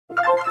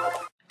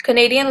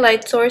Canadian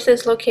Light Source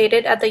is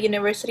located at the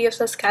University of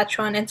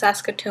Saskatchewan in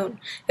Saskatoon.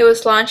 It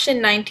was launched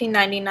in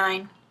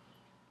 1999.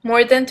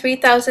 More than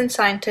 3,000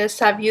 scientists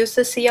have used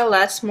the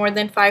CLS more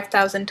than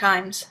 5,000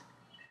 times.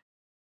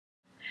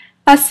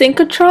 A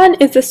synchrotron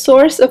is a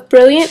source of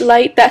brilliant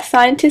light that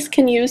scientists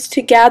can use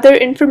to gather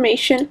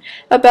information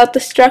about the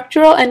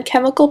structural and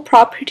chemical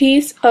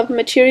properties of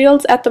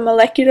materials at the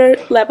molecular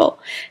level.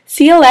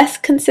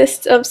 CLS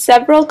consists of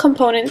several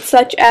components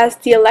such as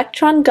the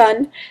electron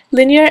gun,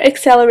 linear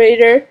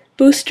accelerator,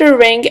 booster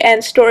ring,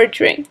 and storage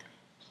ring.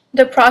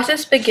 The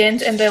process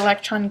begins in the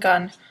electron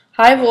gun.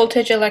 High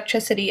voltage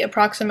electricity,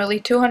 approximately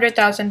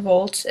 200,000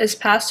 volts, is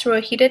passed through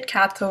a heated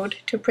cathode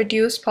to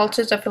produce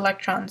pulses of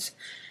electrons.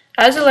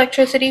 As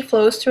electricity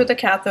flows through the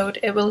cathode,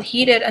 it will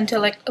heat it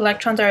until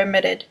electrons are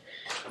emitted.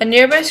 A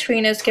nearby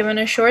screen is given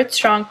a short,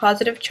 strong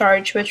positive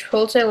charge which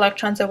pulls the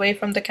electrons away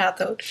from the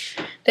cathode.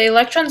 The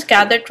electrons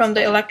gathered from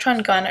the electron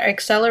gun are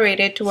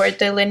accelerated toward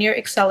the linear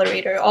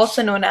accelerator,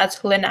 also known as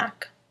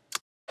LINAC.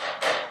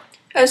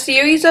 A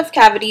series of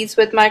cavities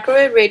with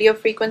microwave radio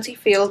frequency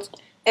fields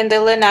in the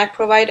LINAC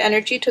provide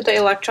energy to the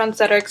electrons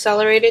that are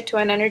accelerated to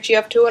an energy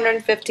of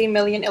 250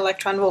 million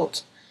electron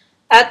volts.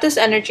 At this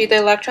energy, the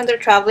electrons are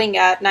traveling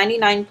at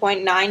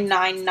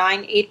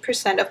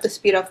 99.9998% of the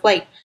speed of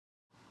light.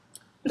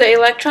 The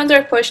electrons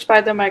are pushed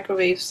by the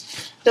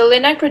microwaves. The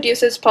LINAC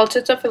produces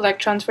pulses of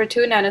electrons for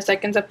 2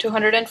 nanoseconds up to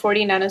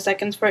 140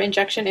 nanoseconds for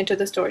injection into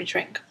the storage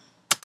ring.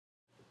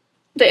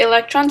 The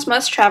electrons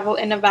must travel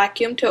in a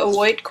vacuum to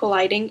avoid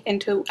colliding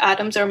into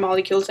atoms or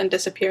molecules and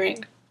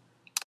disappearing.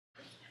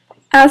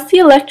 As the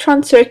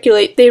electrons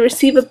circulate, they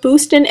receive a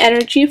boost in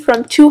energy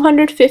from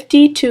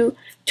 250 to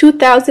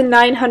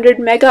 2,900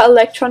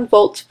 mega-electron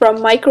volts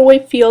from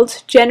microwave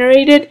fields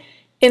generated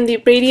in the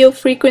radio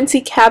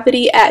frequency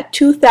cavity at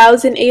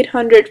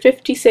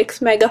 2,856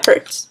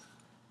 MHz.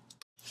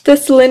 The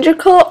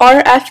cylindrical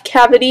RF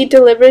cavity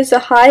delivers a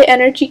high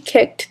energy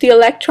kick to the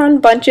electron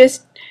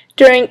bunches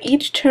during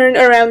each turn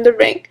around the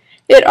ring.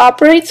 It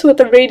operates with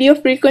a radio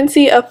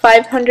frequency of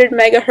 500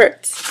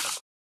 MHz.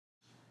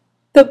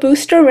 The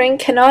booster ring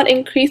cannot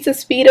increase the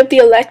speed of the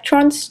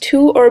electrons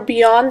to or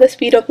beyond the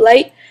speed of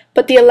light,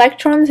 but the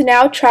electrons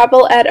now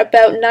travel at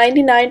about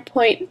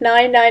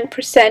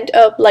 99.99%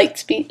 of light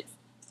speed.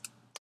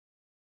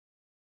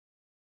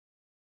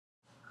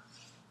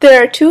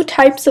 There are 2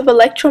 types of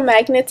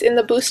electromagnets in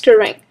the booster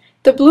ring.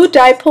 The blue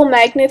dipole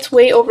magnets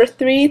weigh over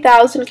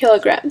 3,000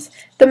 kilograms.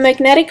 The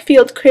magnetic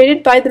field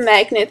created by the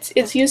magnets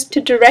is used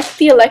to direct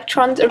the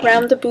electrons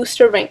around the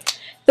booster ring.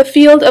 The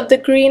field of the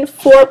green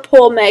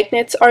 4-pole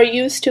magnets are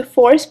used to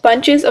force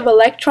bunches of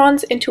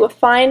electrons into a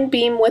fine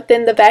beam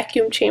within the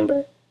vacuum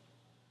chamber.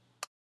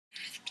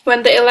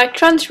 When the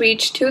electrons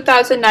reach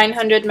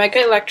 2,900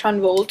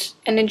 megaelectron volts,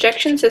 an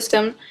injection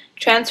system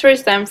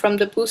transfers them from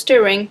the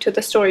booster ring to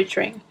the storage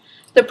ring.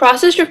 The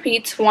process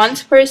repeats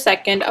once per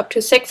second up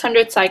to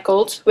 600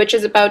 cycles, which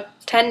is about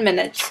 10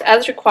 minutes,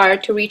 as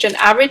required to reach an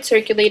average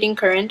circulating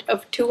current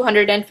of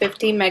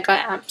 250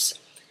 megaamps.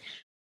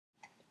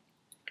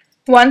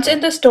 Once in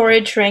the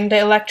storage ring, the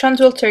electrons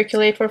will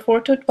circulate for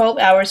 4 to 12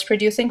 hours,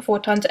 producing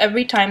photons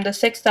every time the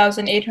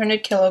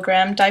 6,800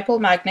 kilogram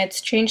dipole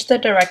magnets change the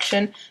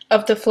direction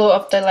of the flow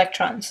of the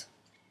electrons.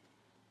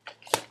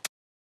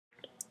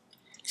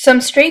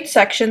 Some straight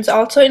sections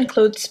also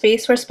include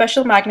space for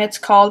special magnets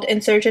called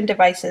insertion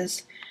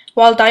devices.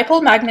 While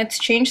dipole magnets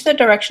change the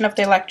direction of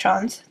the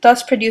electrons,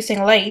 thus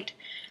producing light,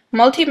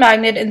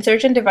 multi-magnet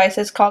insertion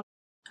devices called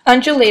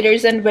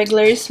undulators and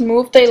wigglers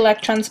move the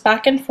electrons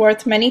back and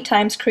forth many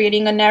times,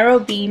 creating a narrow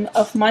beam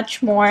of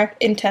much more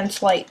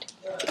intense light.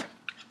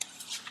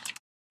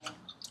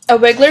 A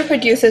wiggler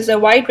produces a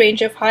wide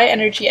range of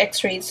high-energy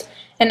X-rays.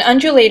 An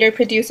undulator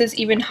produces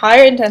even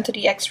higher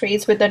intensity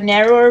X-rays with a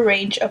narrower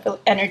range of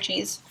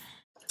energies.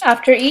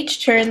 After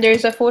each turn, there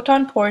is a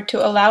photon port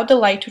to allow the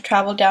light to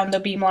travel down the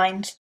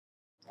beamlines.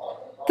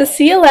 The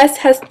CLS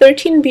has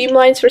 13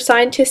 beamlines for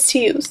scientists to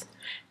use.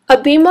 A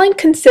beamline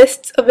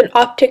consists of an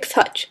optics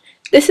hutch.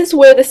 This is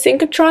where the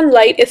synchrotron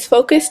light is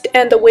focused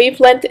and the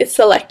wavelength is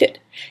selected.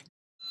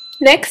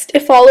 Next,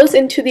 it follows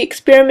into the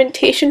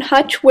experimentation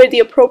hutch where the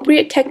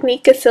appropriate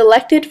technique is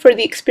selected for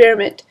the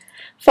experiment.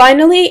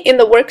 Finally, in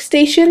the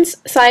workstations,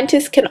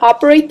 scientists can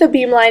operate the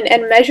beamline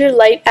and measure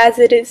light as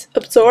it is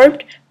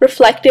absorbed,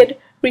 reflected,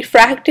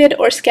 refracted,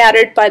 or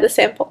scattered by the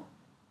sample.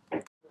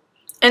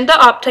 In the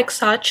optics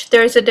hutch,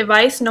 there is a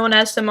device known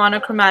as the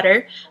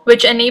monochromator,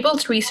 which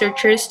enables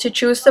researchers to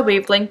choose the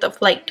wavelength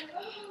of light.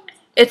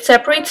 It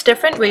separates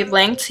different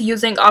wavelengths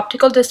using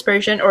optical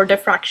dispersion or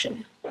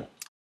diffraction.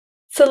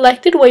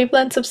 Selected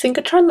wavelengths of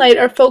synchrotron light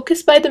are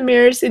focused by the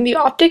mirrors in the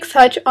optics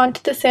hutch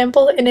onto the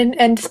sample in an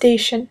end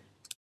station.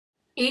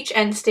 Each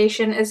end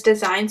station is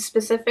designed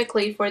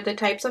specifically for the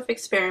types of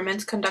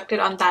experiments conducted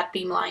on that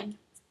beamline.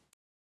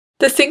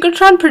 The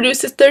synchrotron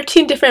produces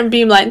 13 different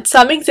beamlines,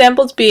 some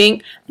examples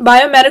being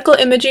biomedical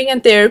imaging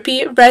and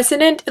therapy,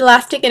 resonant,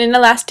 elastic and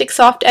inelastic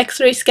soft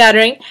X-ray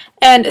scattering,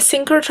 and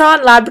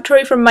synchrotron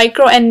laboratory for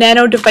micro and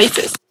nano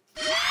devices.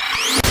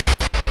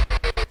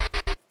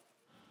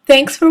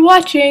 Thanks for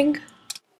watching!